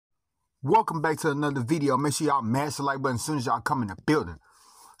Welcome back to another video. Make sure y'all mash the like button as soon as y'all come in the building.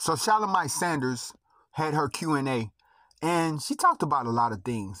 So Shelomi Sanders had her Q&A and she talked about a lot of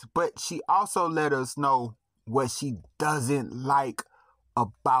things, but she also let us know what she doesn't like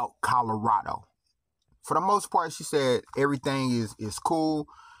about Colorado. For the most part, she said everything is cool.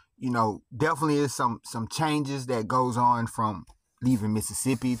 You know, definitely is some changes that goes on from leaving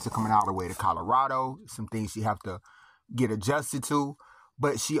Mississippi to coming all the way to Colorado. Some things she have to get adjusted to.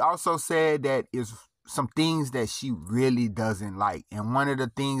 But she also said that is some things that she really doesn't like. And one of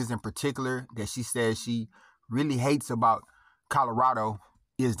the things in particular that she says she really hates about Colorado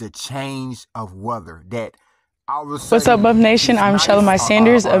is the change of weather. That all of a sudden, what's up, Buff Nation? I'm Shelomi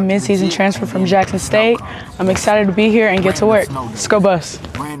Sanders, a mid-season transfer from Jackson State. I'm excited to be here and get to work. Let's go Buffs.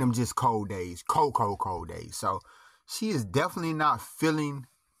 Random just cold days, cold days. So she is definitely not feeling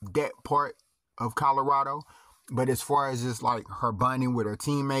that part of Colorado. But as far as just like her bonding with her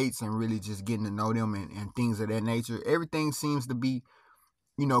teammates and really just getting to know them and things of that nature, everything seems to be,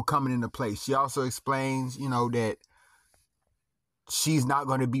 coming into place. She also explains, that she's not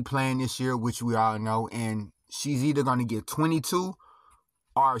going to be playing this year, which we all know. And she's either going to get 22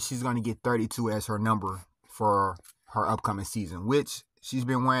 or she's going to get 32 as her number for her upcoming season, which she's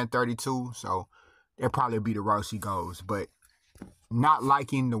been wearing 32. So that'll probably be the route she goes. But not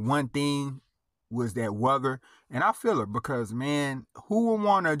liking the one thing was that weather. And I feel her because, man, who would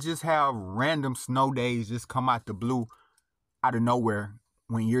want to just have random snow days just come out the blue, out of nowhere,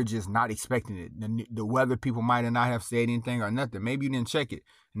 when you're just not expecting it? The weather people might not have said anything or nothing. Maybe you didn't check it.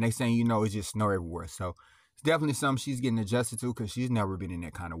 And they saying, it's just snow everywhere. So it's definitely something she's getting adjusted to because she's never been in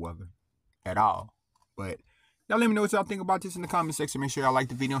that kind of weather at all. But y'all let me know what y'all think about this in the comment section. Make sure y'all like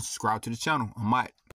the video and subscribe to the channel. I'm Mike.